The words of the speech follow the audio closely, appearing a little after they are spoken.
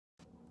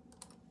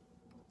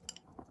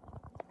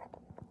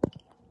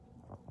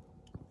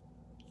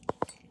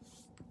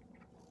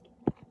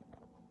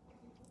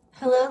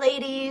Hello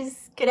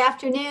ladies, good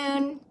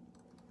afternoon.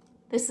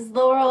 This is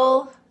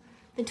Laurel,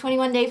 the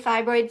 21-day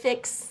Fibroid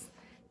Fix.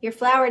 Your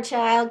flower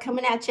child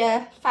coming at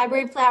ya.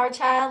 Fibroid flower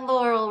child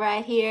Laurel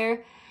right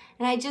here.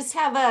 And I just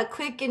have a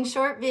quick and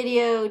short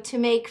video to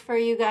make for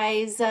you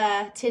guys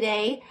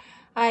today.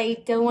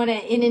 I don't want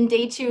to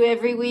inundate you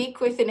every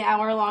week with an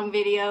hour-long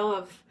video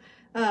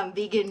of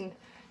vegan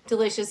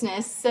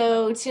deliciousness.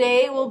 So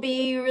today will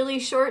be really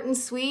short and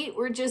sweet.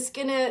 We're just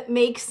gonna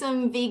make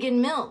some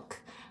vegan milk.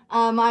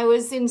 I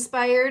was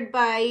inspired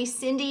by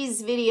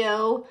Cindy's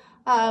video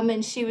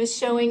and she was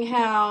showing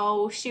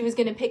how she was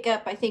gonna pick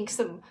up, I think,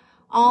 some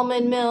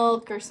almond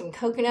milk or some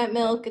coconut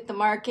milk at the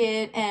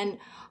market, and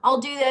I'll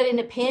do that in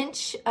a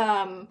pinch.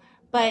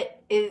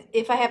 But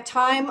if I have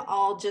time,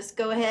 I'll just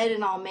go ahead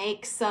and I'll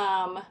make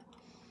some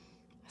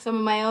of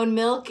my own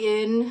milk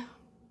in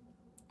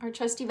our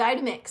trusty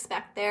Vitamix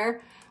back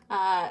there.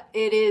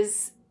 It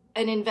is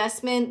an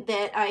investment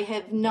that I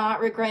have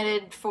not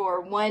regretted for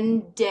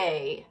one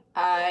day.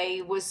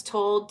 I was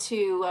told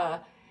to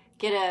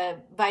get a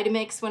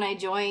Vitamix when I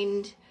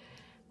joined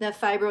the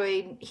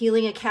Fibroid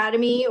Healing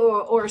Academy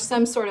or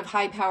some sort of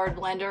high-powered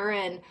blender,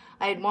 and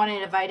I had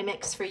wanted a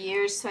Vitamix for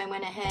years, so I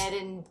went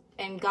ahead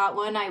and got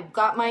one. I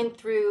got mine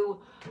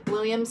through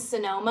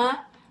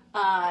Williams-Sonoma,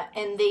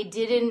 and they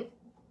didn't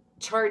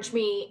charge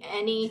me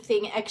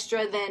anything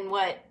extra than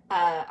what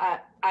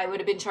I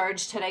would have been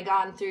charged had I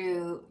gone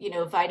through,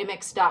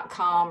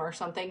 Vitamix.com or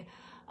something.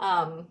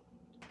 And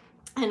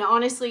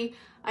honestly,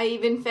 I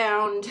even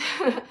found,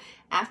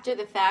 after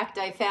the fact,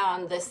 I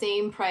found the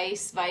same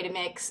price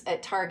Vitamix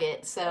at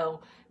Target.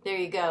 So there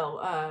you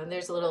go.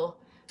 There's a little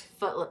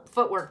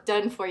footwork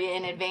done for you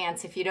in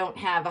advance. If you don't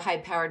have a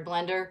high-powered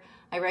blender,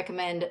 I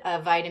recommend a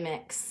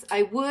Vitamix.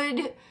 I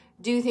would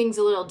do things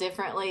a little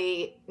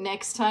differently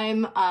next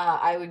time.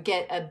 I would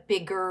get a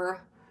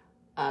bigger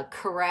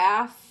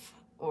carafe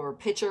or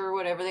pitcher,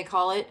 whatever they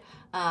call it.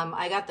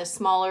 I got the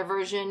smaller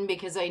version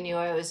because I knew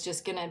I was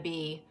just gonna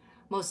be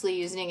mostly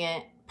using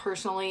it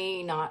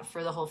personally, not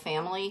for the whole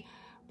family.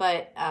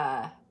 But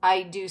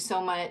I do so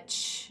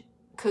much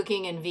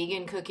cooking and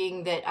vegan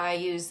cooking that I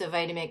use the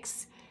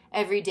Vitamix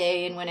every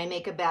day, and when I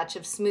make a batch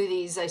of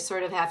smoothies, I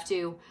sort of have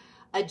to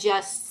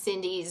adjust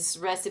Cindy's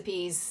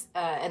recipes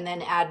and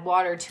then add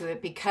water to it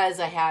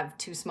because I have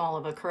too small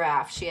of a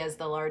carafe. She has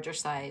the larger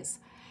size.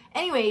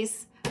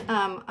 Anyways,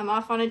 I'm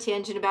off on a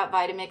tangent about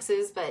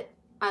Vitamixes, but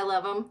I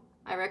love them.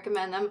 I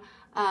recommend them.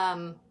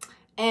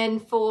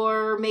 And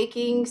for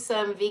making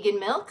some vegan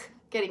milk,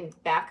 getting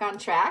back on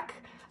track,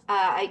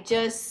 I've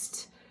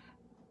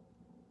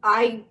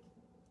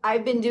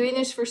been doing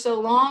this for so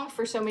long,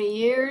 for so many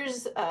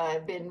years.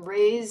 I've been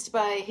raised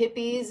by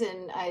hippies,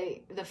 and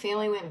the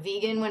family went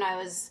vegan when I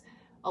was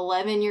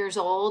 11 years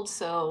old,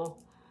 so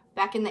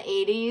back in the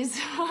 80s.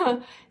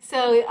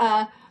 So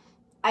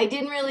I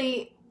didn't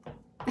really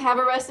have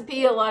a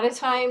recipe. A lot of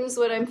times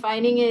what I'm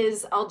finding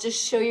is I'll just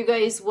show you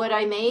guys what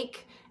I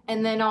make,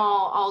 and then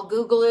I'll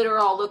Google it or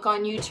I'll look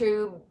on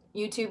YouTube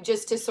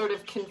just to sort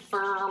of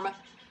confirm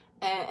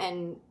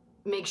and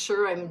make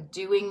sure I'm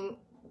doing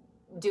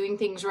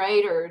things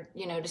right, or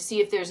to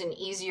see if there's an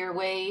easier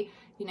way,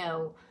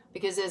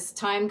 because as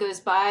time goes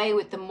by,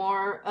 with the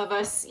more of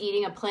us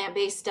eating a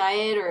plant-based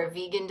diet or a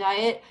vegan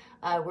diet,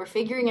 we're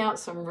figuring out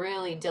some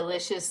really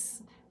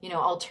delicious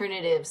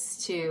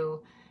alternatives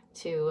to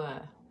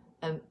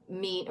a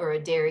meat or a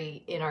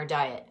dairy in our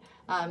diet.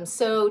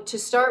 So to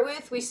start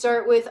with, we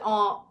start with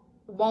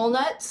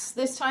walnuts.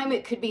 This time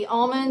it could be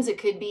almonds, it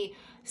could be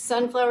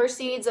sunflower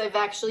seeds. I've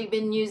actually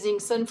been using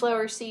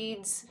sunflower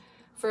seeds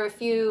for a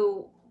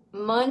few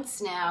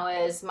months now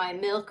as my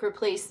milk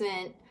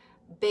replacement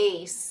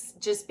base,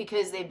 just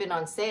because they've been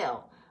on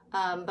sale.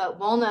 But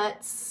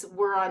walnuts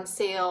were on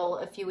sale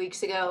a few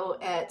weeks ago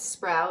at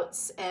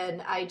Sprouts,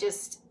 and I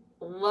just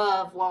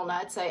love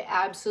walnuts. I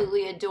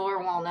absolutely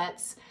adore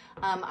walnuts.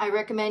 I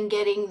recommend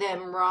getting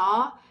them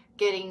raw,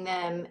 getting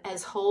them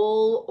as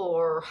whole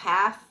or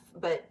half,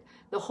 but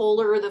the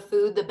wholer the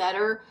food, the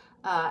better,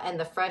 and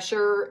the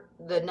fresher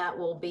the nut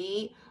will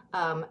be.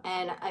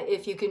 And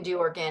if you can do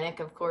organic,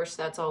 of course,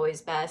 that's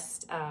always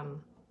best.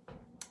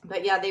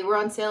 But yeah, they were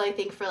on sale, I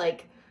think, for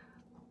like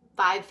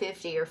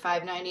 $5.50 or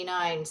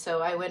 $5.99.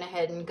 So I went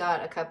ahead and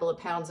got a couple of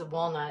pounds of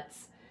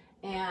walnuts.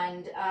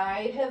 And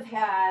I have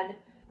had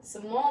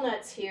some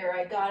walnuts here.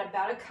 I got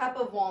about a cup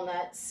of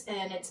walnuts,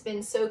 and it's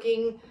been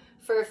soaking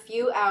for a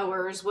few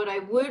hours. What I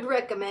would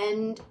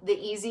recommend, the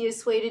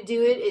easiest way to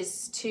do it,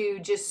 is to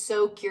just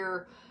soak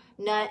your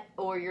nut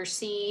or your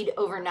seed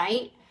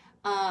overnight.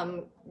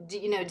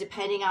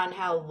 Depending on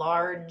how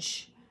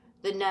large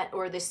the nut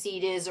or the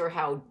seed is or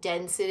how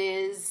dense it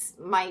is,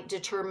 might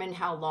determine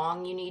how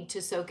long you need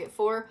to soak it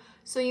for.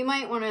 So you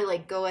might want to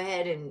go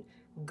ahead and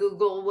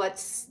Google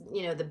what's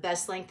the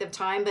best length of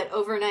time, but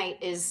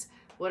overnight is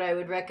what I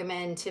would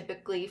recommend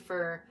typically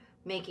for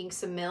making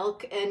some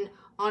milk. And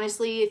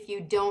honestly, if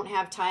you don't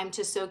have time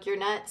to soak your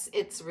nuts,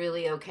 it's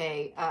really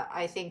okay.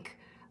 I think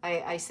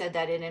I said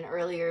that in an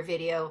earlier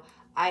video.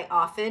 I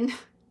often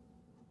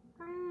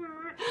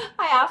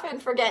I often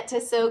forget to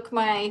soak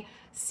my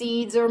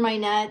seeds or my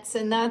nuts,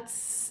 and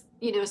that's,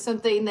 you know,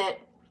 something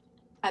that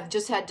I've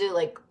just had to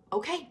like,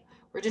 okay,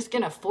 we're just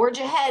gonna forge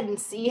ahead and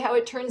see how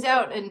it turns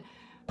out. And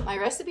my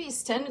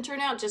recipes tend to turn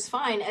out just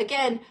fine.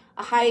 Again,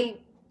 a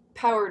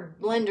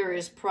high-powered blender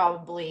is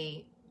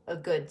probably a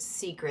good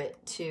secret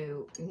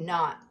to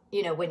not,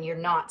 you know, when you're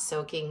not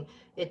soaking,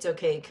 it's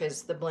okay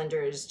because the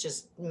blender is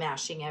just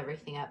mashing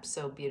everything up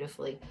so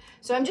beautifully.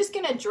 So I'm just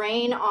gonna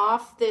drain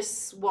off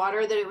this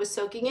water that it was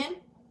soaking in.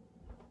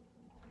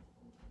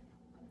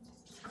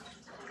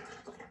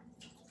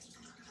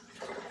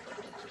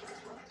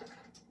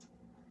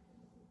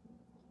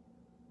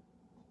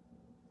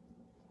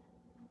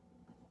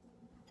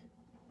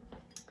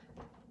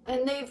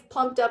 And they've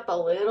plumped up a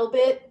little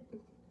bit,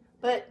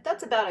 but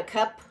that's about a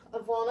cup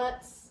of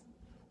walnuts.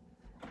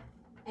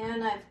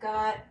 And I've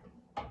got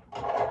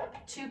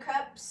 2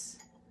 cups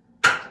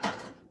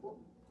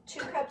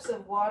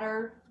of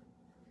water.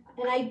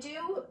 And I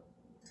do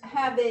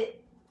have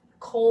it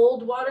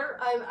cold water.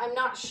 I'm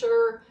not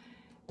sure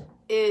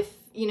if,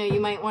 you know, you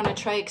might want to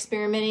try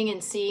experimenting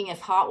and seeing if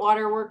hot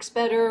water works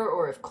better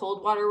or if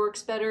cold water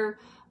works better.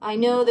 I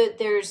know that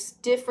there's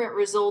different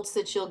results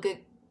that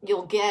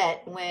you'll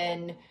get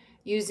when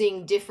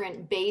using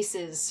different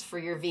bases for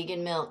your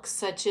vegan milk,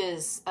 such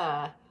as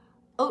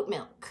oat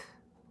milk.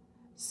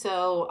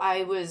 So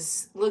I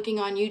was looking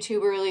on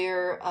YouTube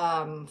earlier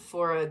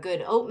for a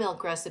good oat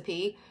milk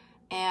recipe,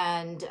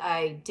 and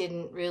I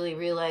didn't really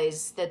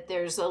realize that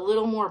there's a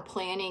little more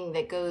planning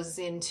that goes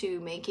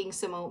into making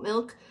some oat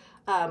milk.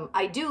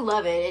 I do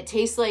love it. It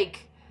tastes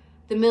like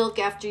the milk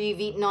after you've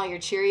eaten all your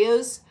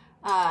Cheerios.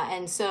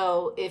 And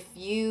so if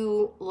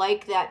you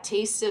like that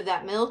taste of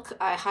that milk,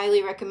 I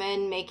highly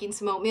recommend making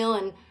some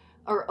oatmeal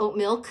or oat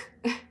milk.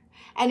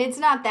 And it's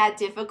not that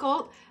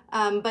difficult,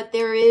 but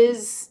there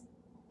is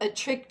a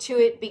trick to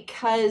it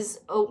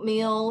because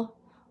oatmeal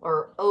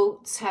or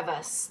oats have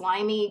a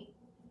slimy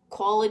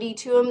quality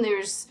to them.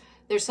 There's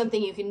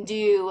something you can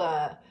do.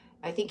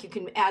 I think you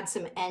can add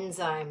some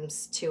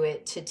enzymes to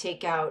it to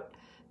take out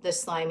the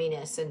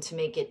sliminess and to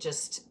make it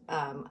just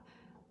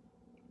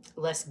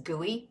less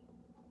gooey.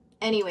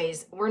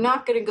 Anyways, we're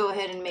not going to go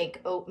ahead and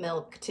make oat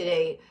milk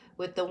today.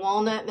 With the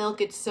walnut milk,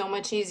 it's so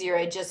much easier.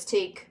 I just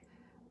take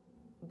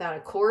about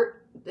a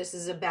quart. This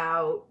is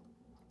about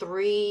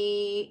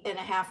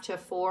 3.5 to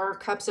 4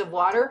 cups of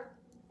water.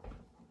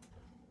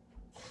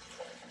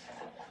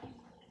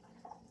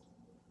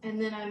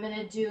 And then I'm going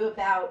to do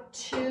about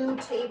 2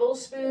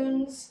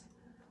 tablespoons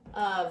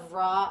of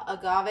raw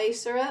agave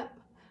syrup.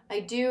 I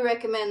do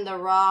recommend the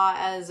raw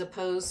as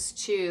opposed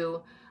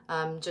to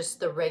just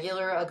the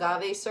regular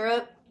agave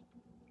syrup.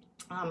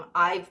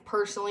 I've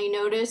personally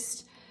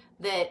noticed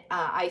that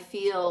I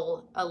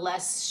feel a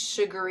less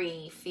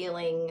sugary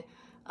feeling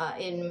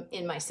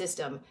in my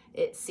system.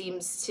 It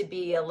seems to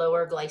be a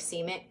lower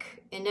glycemic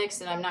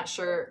index, and I'm not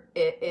sure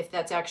if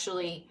that's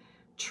actually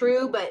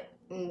true, but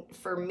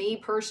for me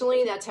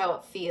personally, that's how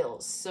it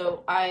feels.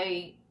 So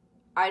I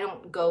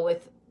don't go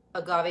with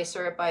agave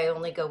syrup. I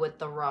only go with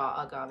the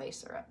raw agave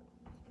syrup.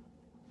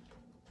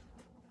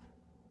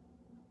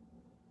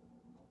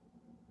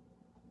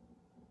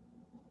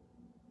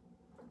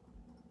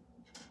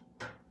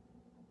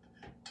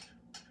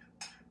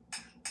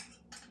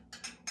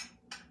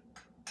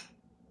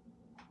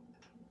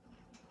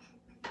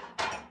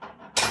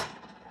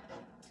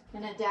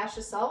 And a dash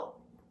of salt.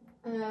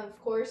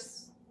 Of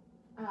course,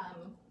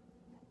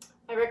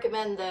 I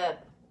recommend the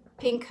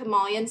pink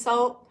Himalayan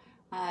salt.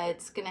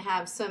 It's going to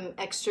have some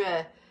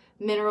extra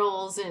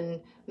minerals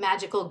and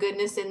magical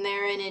goodness in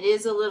there, and it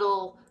is a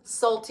little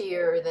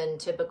saltier than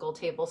typical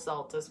table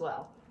salt as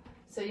well.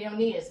 So you don't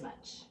need as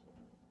much.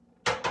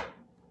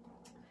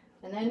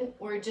 And then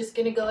we're just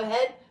going to go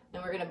ahead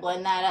and we're going to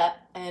blend that up.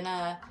 And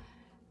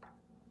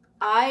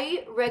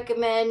I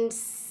recommend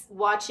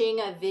watching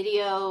a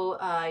video.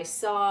 I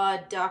saw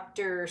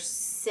Dr.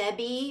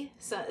 Sebi.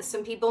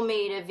 Some people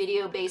made a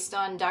video based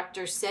on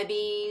Dr.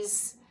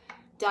 Sebi's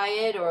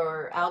diet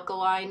or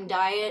alkaline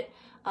diet.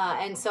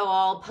 And so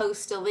I'll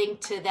post a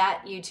link to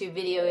that YouTube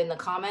video in the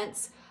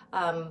comments.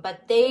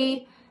 But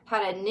they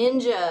had a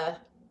Ninja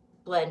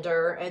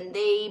blender and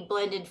they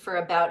blended for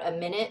about a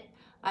minute.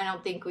 I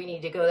don't think we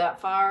need to go that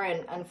far,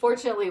 and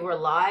unfortunately we're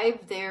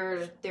live.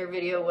 Their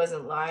video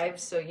wasn't live,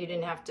 so you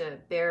didn't have to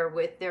bear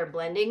with their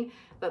blending,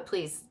 but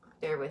please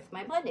bear with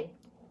my blending.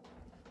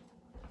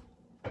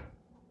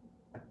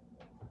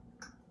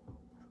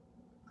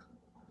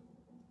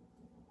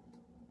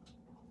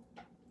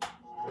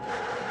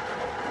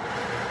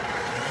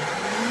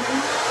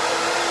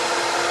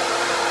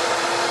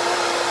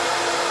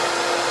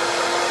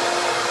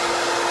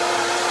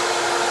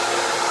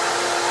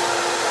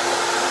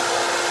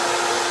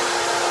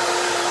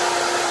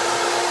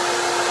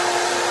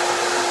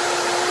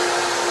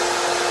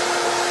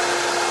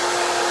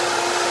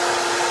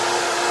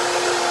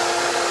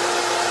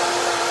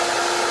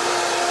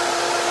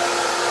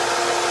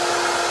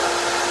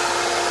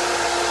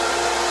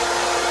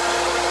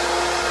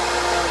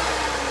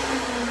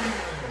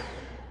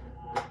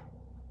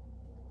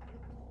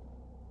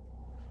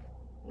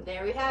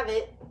 there we have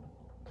it.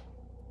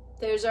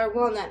 There's our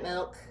walnut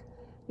milk.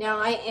 Now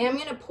I am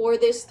going to pour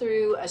this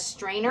through a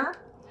strainer.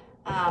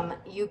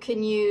 You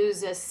can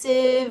use a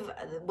sieve.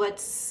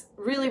 What's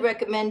really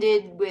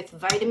recommended with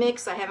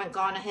Vitamix, I haven't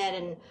gone ahead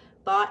and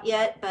bought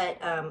yet, but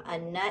a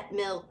nut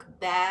milk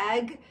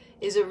bag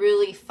is a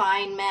really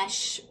fine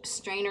mesh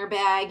strainer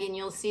bag, and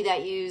you'll see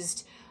that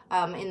used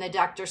in the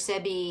Dr.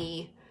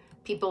 Sebi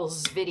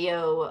people's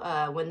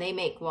video when they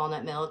make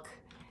walnut milk.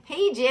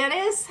 Hey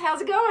Janice,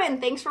 how's it going?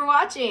 Thanks for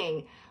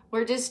watching.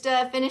 We're just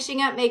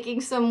finishing up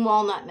making some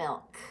walnut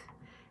milk.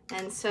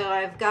 And so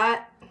I've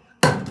got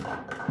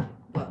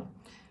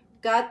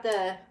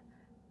the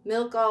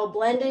milk all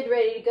blended,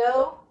 ready to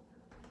go.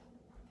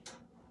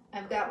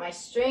 I've got my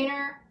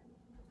strainer,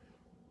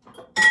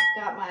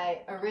 got my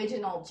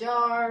original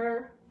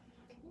jar.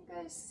 Can you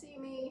guys see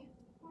me?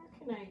 Where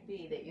can I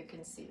be that you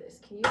can see this?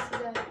 Can you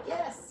see that?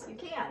 Yes, you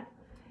can.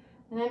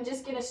 And I'm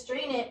just gonna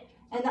strain it.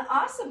 And the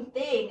awesome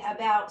thing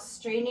about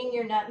straining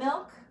your nut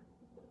milk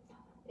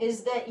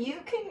is that you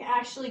can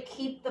actually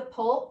keep the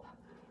pulp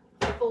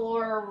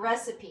for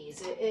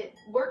recipes. It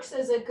works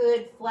as a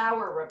good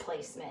flour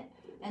replacement.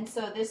 And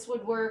so this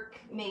would work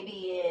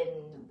maybe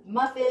in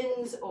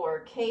muffins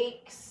or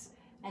cakes.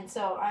 And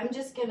so I'm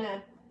just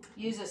gonna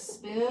use a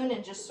spoon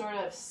and just sort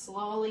of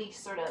slowly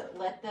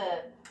let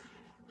the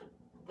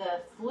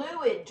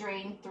fluid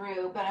drain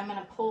through, but I'm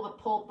gonna pull the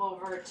pulp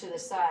over to the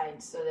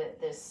side so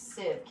that this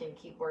sieve can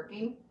keep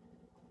working.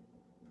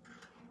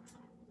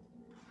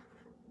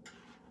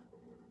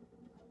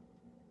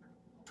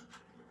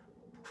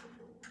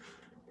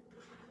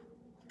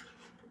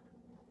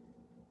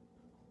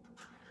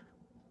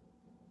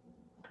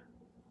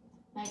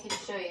 I can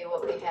show you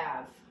what we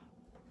have.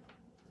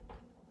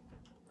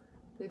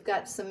 We've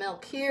got some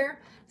milk here.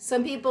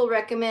 Some people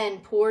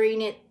recommend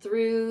pouring it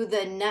through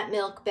the nut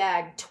milk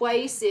bag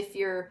twice if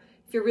you're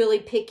really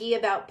picky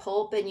about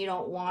pulp and you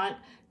don't want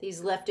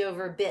these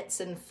leftover bits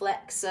and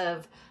flecks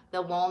of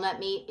the walnut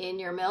meat in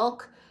your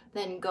milk.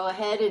 Then go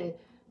ahead and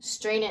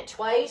strain it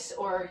twice,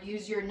 or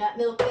use your nut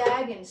milk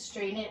bag and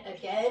strain it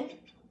again.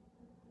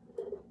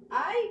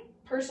 I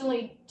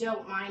personally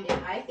don't mind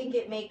it. I think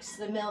it makes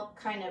the milk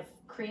kind of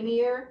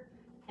creamier,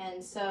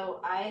 and so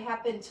I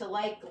happen to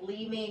like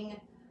leaving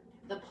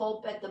the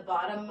pulp at the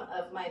bottom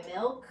of my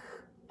milk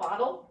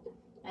bottle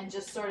and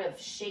just sort of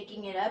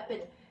shaking it up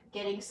and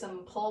getting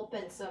some pulp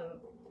and some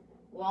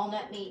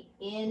walnut meat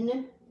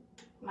in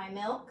my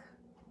milk.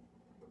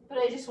 But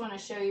I just want to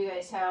show you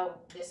guys how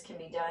this can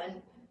be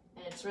done,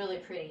 and it's really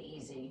pretty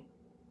easy.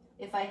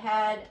 If I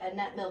had a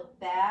nut milk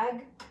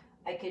bag,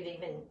 I could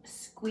even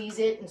squeeze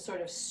it and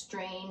sort of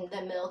strain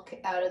the milk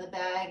out of the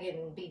bag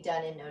and be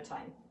done in no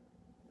time.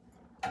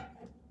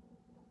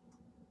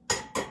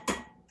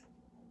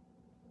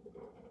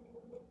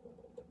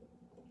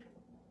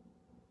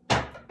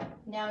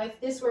 Now,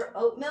 if this were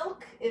oat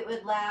milk, it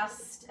would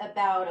last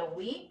about a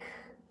week.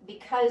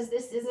 Because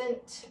this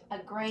isn't a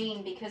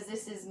grain, because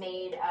this is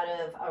made out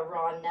of a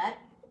raw nut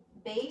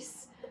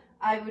base,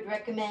 I would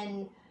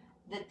recommend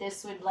that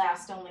this would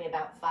last only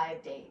about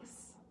 5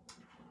 days.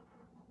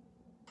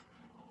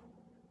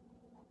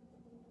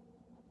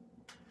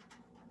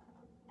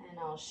 And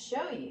I'll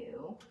show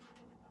you,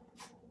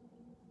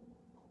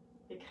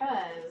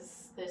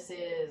 because this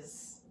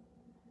is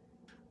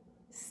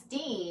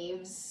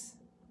Steve's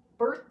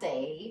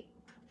birthday,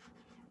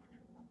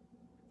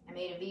 I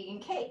made a vegan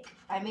cake.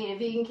 I made a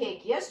vegan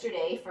cake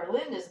yesterday for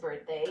Linda's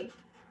birthday.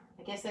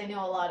 I guess I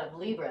know a lot of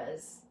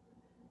Libras,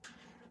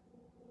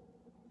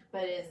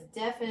 but it's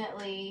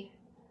definitely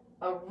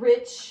a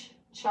rich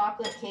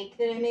chocolate cake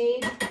that I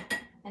made,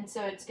 and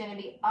so it's going to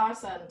be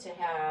awesome to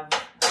have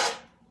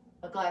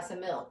a glass of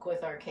milk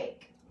with our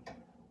cake.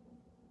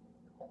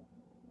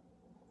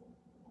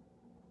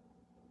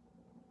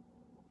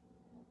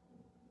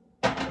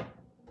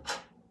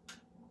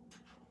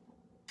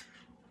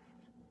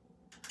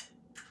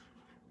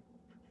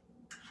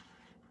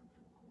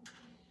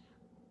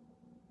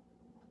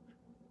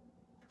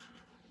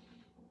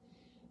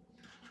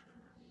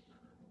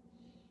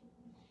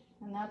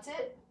 And that's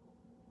it.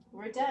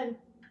 We're done.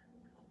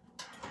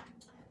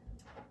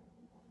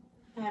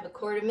 I have a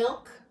quart of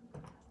milk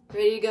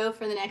ready to go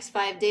for the next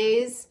 5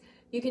 days.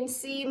 You can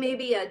see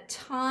maybe a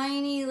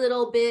tiny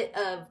little bit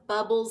of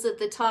bubbles at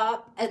the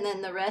top, and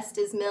then the rest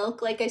is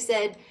milk. Like I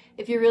said,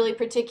 if you're really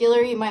particular,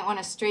 you might want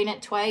to strain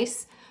it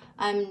twice.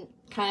 I'm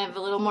kind of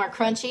a little more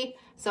crunchy,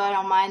 so I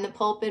don't mind the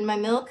pulp in my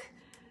milk.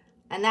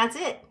 And that's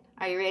it.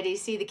 Are you ready to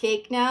see the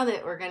cake now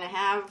that we're going to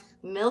have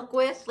milk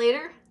with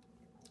later?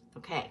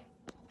 Okay.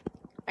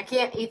 I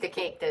can't eat the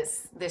cake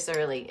this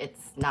early.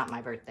 It's not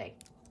my birthday.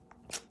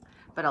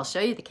 But I'll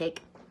show you the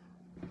cake.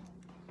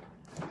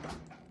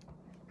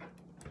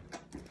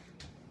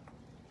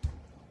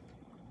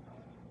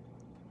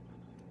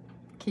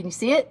 Can you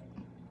see it?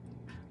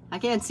 I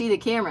can't see the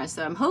camera,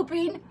 so I'm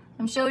hoping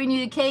I'm showing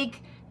you the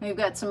cake. We've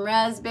got some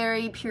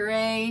raspberry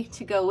puree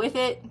to go with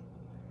it.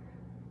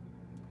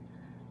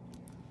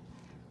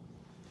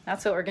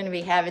 That's what we're going to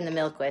be having the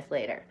milk with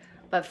later.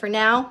 But for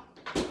now,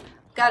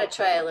 gotta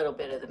try a little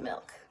bit of the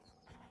milk.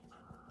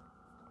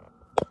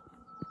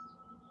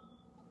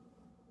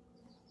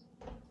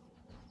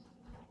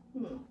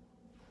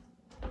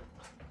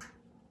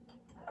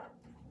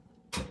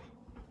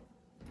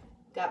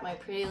 got my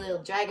pretty little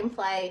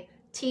dragonfly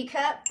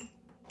teacup.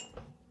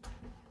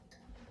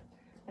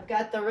 I've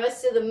got the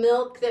rest of the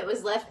milk that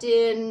was left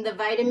in the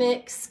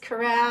Vitamix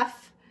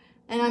carafe,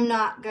 and I'm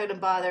not going to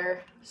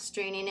bother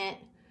straining it.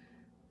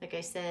 Like I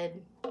said,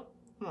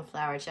 I'm a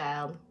flower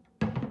child.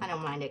 I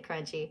don't mind it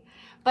crunchy.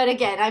 But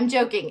again, I'm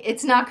joking.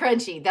 It's not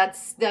crunchy.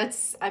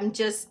 I'm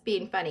just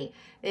being funny.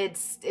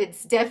 It's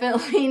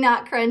definitely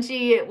not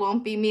crunchy. It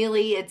won't be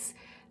mealy. It's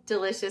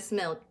delicious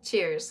milk.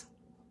 Cheers.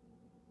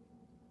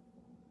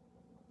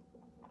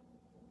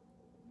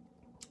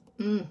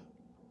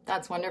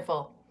 That's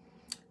wonderful.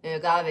 The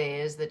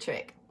agave is the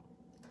trick.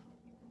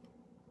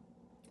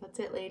 That's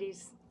it,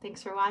 ladies.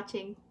 Thanks for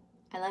watching.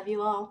 I love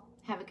you all.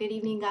 Have a good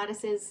evening,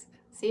 goddesses.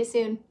 See you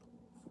soon.